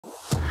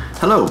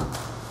Hello,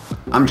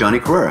 I'm Johnny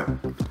Carrera.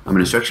 I'm an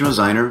instructional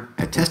designer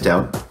at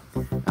TestOut,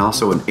 and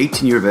also an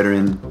 18-year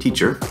veteran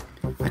teacher.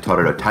 I taught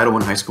at a Title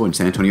I high school in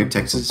San Antonio,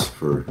 Texas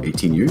for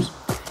 18 years,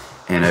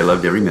 and I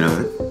loved every minute of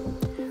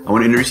it. I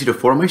want to introduce you to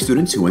 4 of my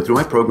students who went through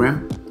my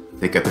program.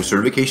 They got their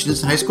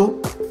certifications in high school,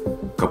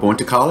 a couple went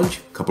to college,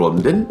 a couple of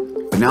them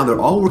didn't, but now they're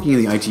all working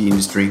in the IT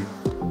industry,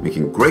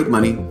 making great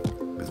money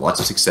with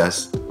lots of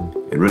success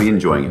and really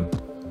enjoying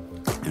it.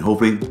 And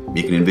hopefully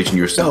you can envision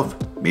yourself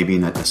maybe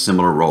in a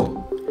similar role.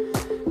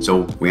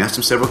 So we asked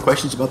them several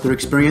questions about their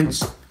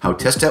experience, how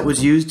TestOut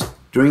was used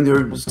during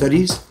their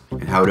studies,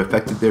 and how it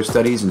affected their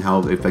studies and how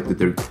it affected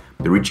their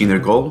reaching their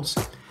goals.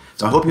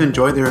 So I hope you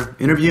enjoyed their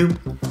interview.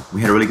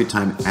 We had a really good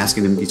time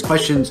asking them these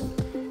questions.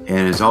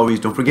 And as always,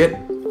 don't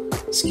forget,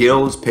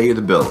 skills pay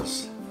the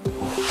bills.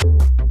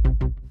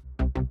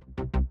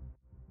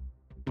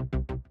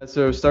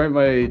 So starting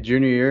my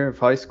junior year of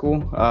high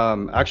school,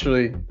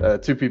 actually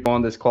 2 people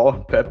on this call,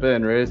 Pepe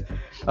and Reyes,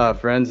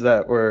 friends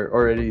that were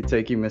already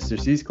taking Mr.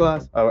 C's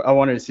class. I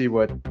wanted to see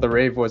what the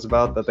rave was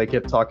about that they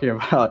kept talking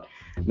about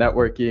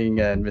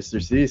networking and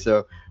Mr. C.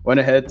 So went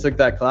ahead, took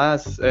that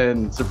class,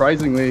 and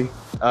surprisingly,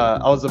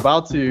 I was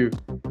about to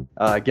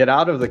get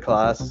out of the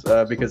class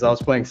because I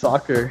was playing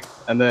soccer,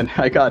 and then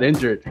I got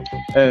injured,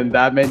 and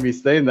that made me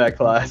stay in that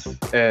class,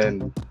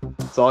 and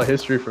it's all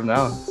history from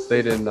now.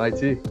 Stayed in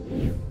IT.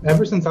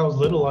 Ever since I was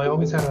little, I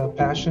always had a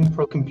passion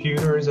for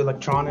computers,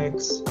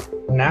 electronics.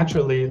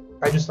 Naturally,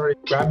 I just started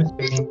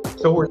gravitating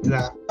towards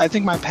that. I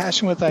think my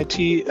passion with IT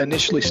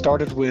initially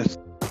started with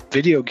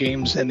video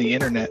games and the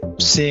internet,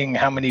 seeing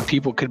how many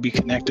people could be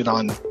connected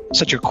on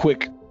such a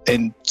quick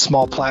and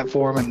small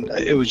platform, and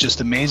it was just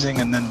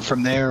amazing. And then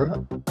from there,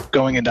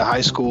 going into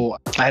high school,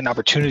 I had an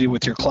opportunity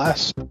with your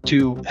class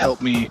to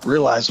help me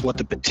realize what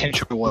the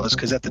potential was,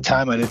 because at the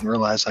time I didn't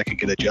realize I could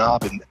get a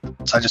job, and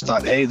so I just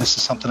thought, hey, this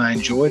is something I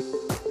enjoyed.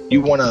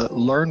 You want to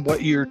learn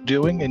what you're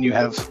doing, and you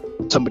have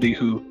somebody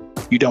who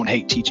you don't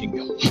hate teaching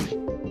you.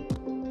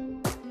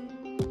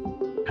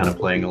 Kind of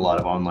playing a lot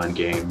of online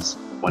games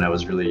when I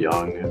was really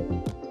young,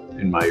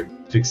 and my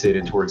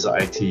fixated towards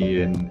IT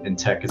and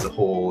tech as a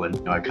whole,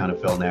 and I kind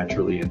of fell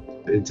naturally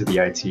into the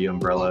IT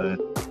umbrella.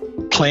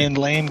 Playing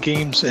LAN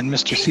games in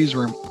Mr. C's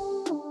room.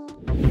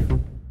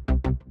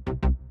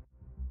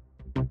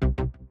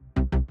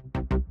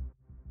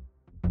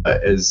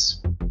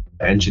 As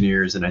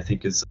engineers, and I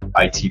think as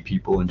IT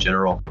people in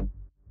general,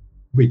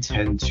 we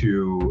tend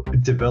to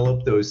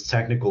develop those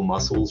technical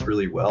muscles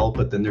really well,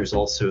 but then there's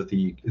also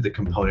the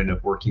component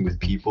of working with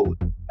people.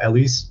 At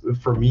least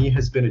for me,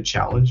 has been a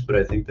challenge, but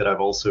I think that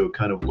I've also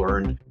kind of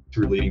learned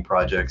through leading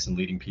projects and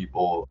leading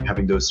people,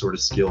 having those sort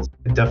of skills.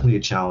 Definitely a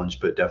challenge,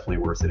 but definitely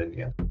worth it in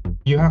the end.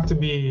 You have to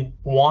be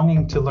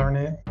wanting to learn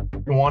it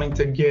and wanting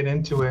to get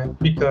into it,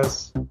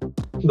 because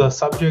the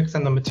subjects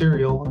and the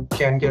material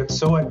can get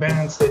so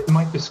advanced it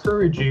might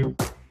discourage you.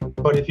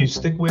 But if you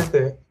stick with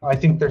it, I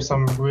think there's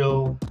some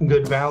real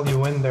good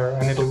value in there,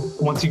 and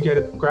once you get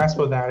a grasp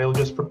of that, it'll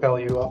just propel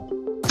you up.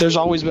 There's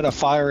always been a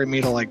fire in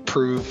me to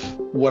prove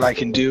what I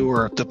can do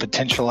or the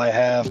potential I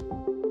have.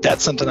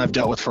 That's something I've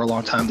dealt with for a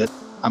long time that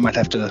I might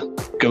have to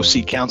go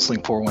seek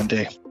counseling for one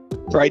day.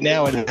 Right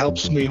now, it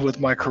helps me with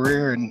my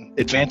career and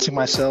advancing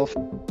myself.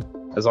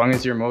 As long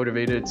as you're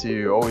motivated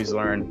to always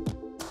learn,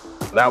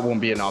 that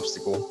won't be an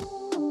obstacle.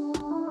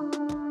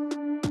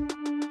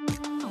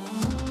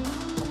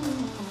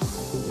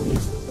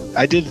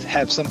 I did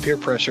have some peer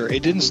pressure.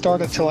 It didn't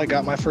start until I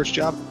got my first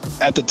job.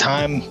 At the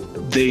time,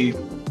 they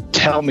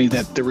tell me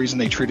that the reason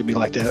they treated me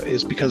like that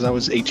is because I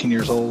was 18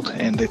 years old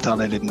and they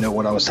thought I didn't know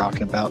what I was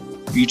talking about.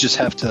 You just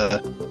have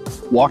to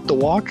walk the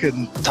walk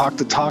and talk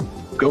the talk,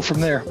 go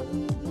from there.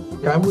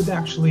 I would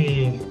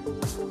actually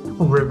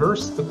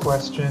reverse the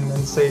question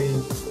and say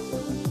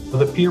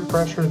the peer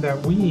pressure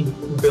that we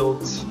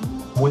built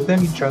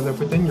within each other,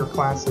 within your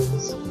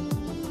classes,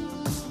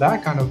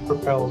 that kind of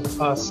propelled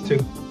us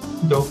to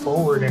go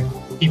forward and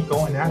keep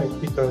going at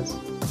it, because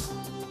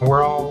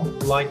we're all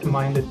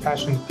like-minded,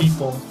 passionate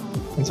people,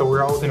 and so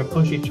we're all going to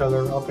push each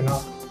other up and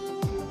up.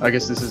 I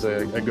guess this is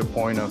a good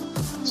point of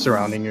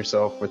surrounding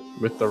yourself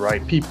with the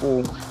right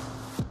people.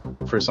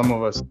 For some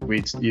of us,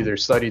 we either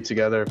study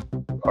together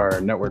our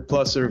Network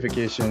Plus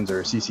certifications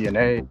or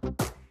CCNA.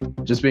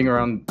 Just being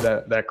around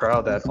that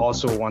crowd that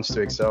also wants to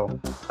excel,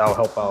 that'll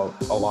help out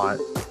a lot.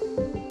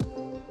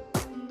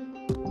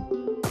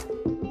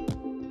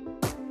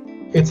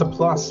 It's a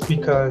plus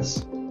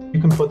because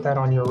you can put that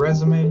on your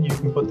resume, you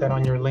can put that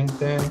on your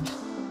LinkedIn,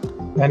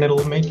 and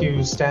it'll make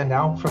you stand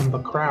out from the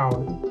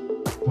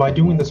crowd. By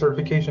doing the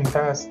certification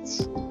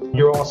tests,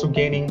 you're also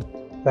gaining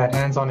that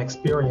hands-on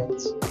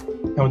experience.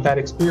 And with that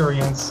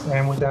experience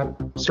and with that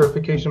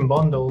certification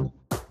bundled,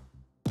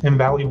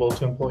 invaluable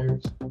to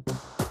employers.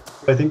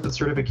 I think that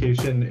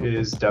certification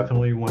is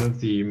definitely one of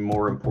the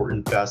more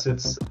important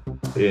facets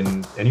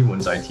in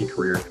anyone's IT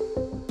career.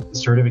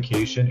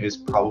 Certification is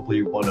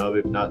probably one of,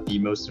 if not the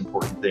most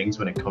important things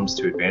when it comes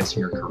to advancing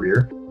your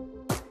career.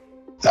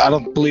 I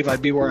don't believe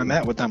I'd be where I'm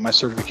at without my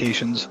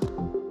certifications.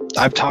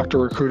 I've talked to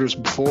recruiters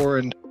before,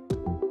 and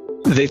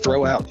They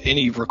throw out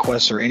any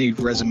requests or any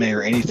resume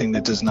or anything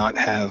that does not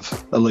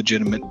have a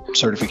legitimate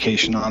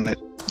certification on it.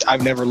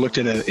 I've never looked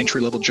at an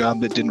entry-level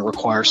job that didn't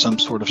require some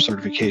sort of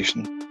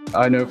certification.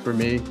 I know for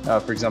me,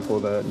 for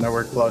example, the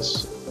Network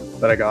Plus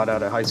that I got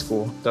out of high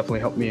school definitely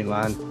helped me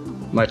land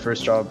my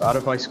first job out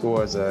of high school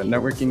as a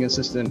networking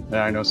assistant. And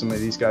I know some of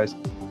these guys,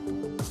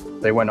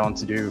 they went on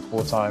to do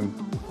full-time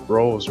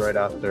roles right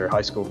after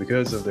high school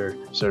because of their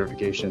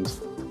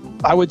certifications.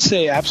 I would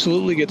say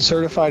absolutely get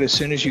certified as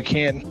soon as you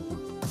can.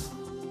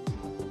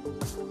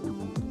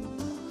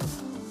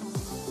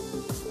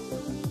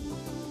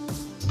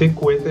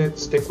 Stick with it,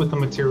 stick with the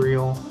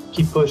material,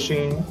 keep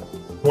pushing.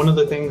 One of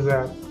the things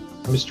that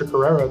Mr.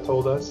 Carrera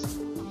told us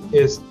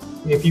is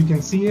if you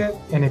can see it,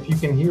 and if you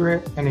can hear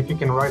it, and if you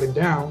can write it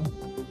down,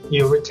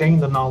 you'll retain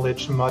the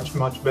knowledge much,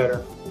 much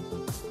better.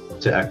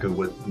 To echo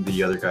what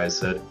the other guys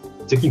said,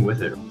 sticking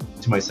with it.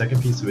 To my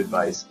second piece of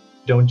advice,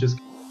 don't just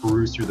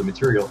peruse through the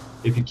material.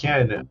 If you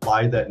can,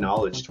 apply that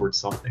knowledge towards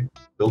something.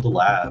 Build a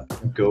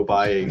lab, go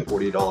buy a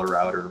 $40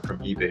 router from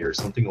eBay or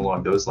something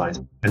along those lines.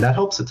 And that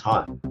helps a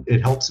ton.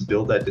 It helps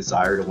build that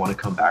desire to want to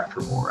come back for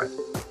more.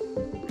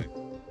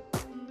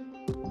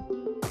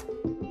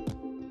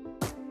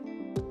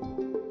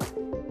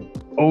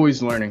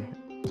 Always learning.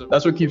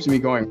 That's what keeps me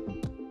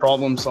going.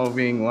 Problem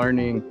solving,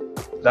 learning.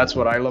 That's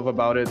what I love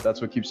about it. That's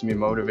what keeps me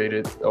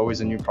motivated. Always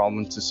a new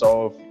problem to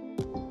solve.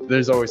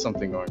 There's always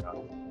something going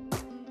on.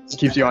 It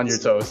keeps you on your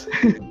toes.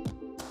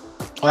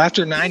 Well,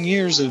 after 9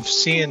 years of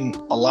seeing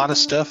a lot of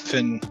stuff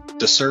in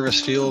the service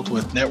field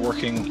with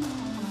networking,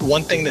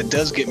 one thing that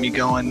does get me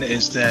going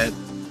is that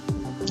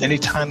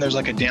anytime there's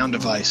like a down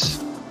device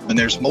and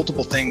there's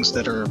multiple things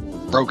that are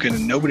broken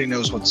and nobody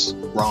knows what's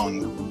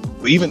wrong,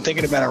 even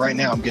thinking about it right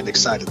now, I'm getting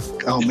excited.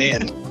 Oh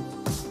man.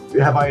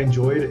 Have I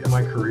enjoyed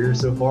my career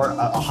so far?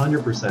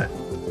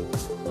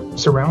 100%.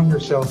 Surround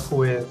yourself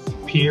with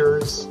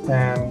peers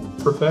and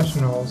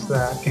professionals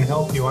that can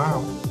help you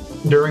out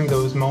during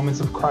those moments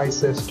of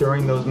crisis,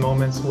 during those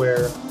moments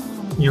where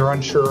you're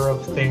unsure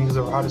of things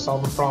or how to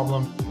solve a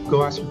problem.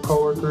 Go ask your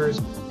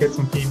coworkers, get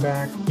some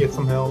feedback, get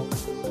some help.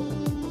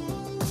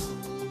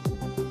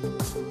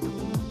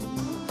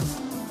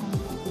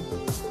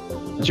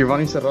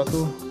 Giovanni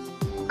Serrato,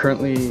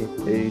 currently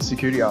a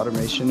security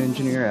automation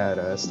engineer at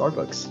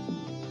Starbucks.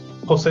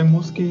 Jose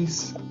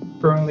Musquiz,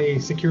 currently a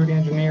security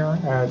engineer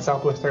at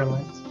Southwest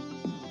Airlines.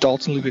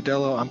 Dalton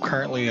Lugadello, I'm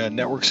currently a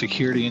network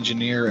security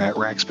engineer at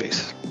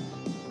Rackspace.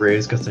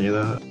 Reyes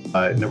Castaneda,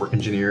 network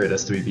engineer at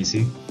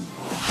SWBC.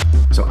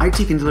 So IT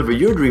can deliver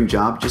your dream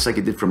job just like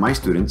it did for my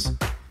students,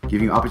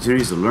 giving you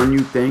opportunities to learn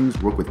new things,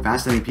 work with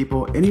fascinating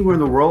people anywhere in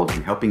the world,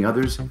 and helping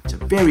others. It's a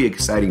very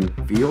exciting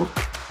field.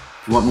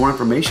 If you want more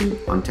information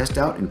on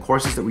TestOut and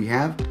courses that we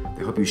have that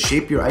help you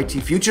shape your IT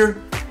future,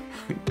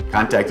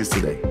 contact us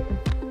today.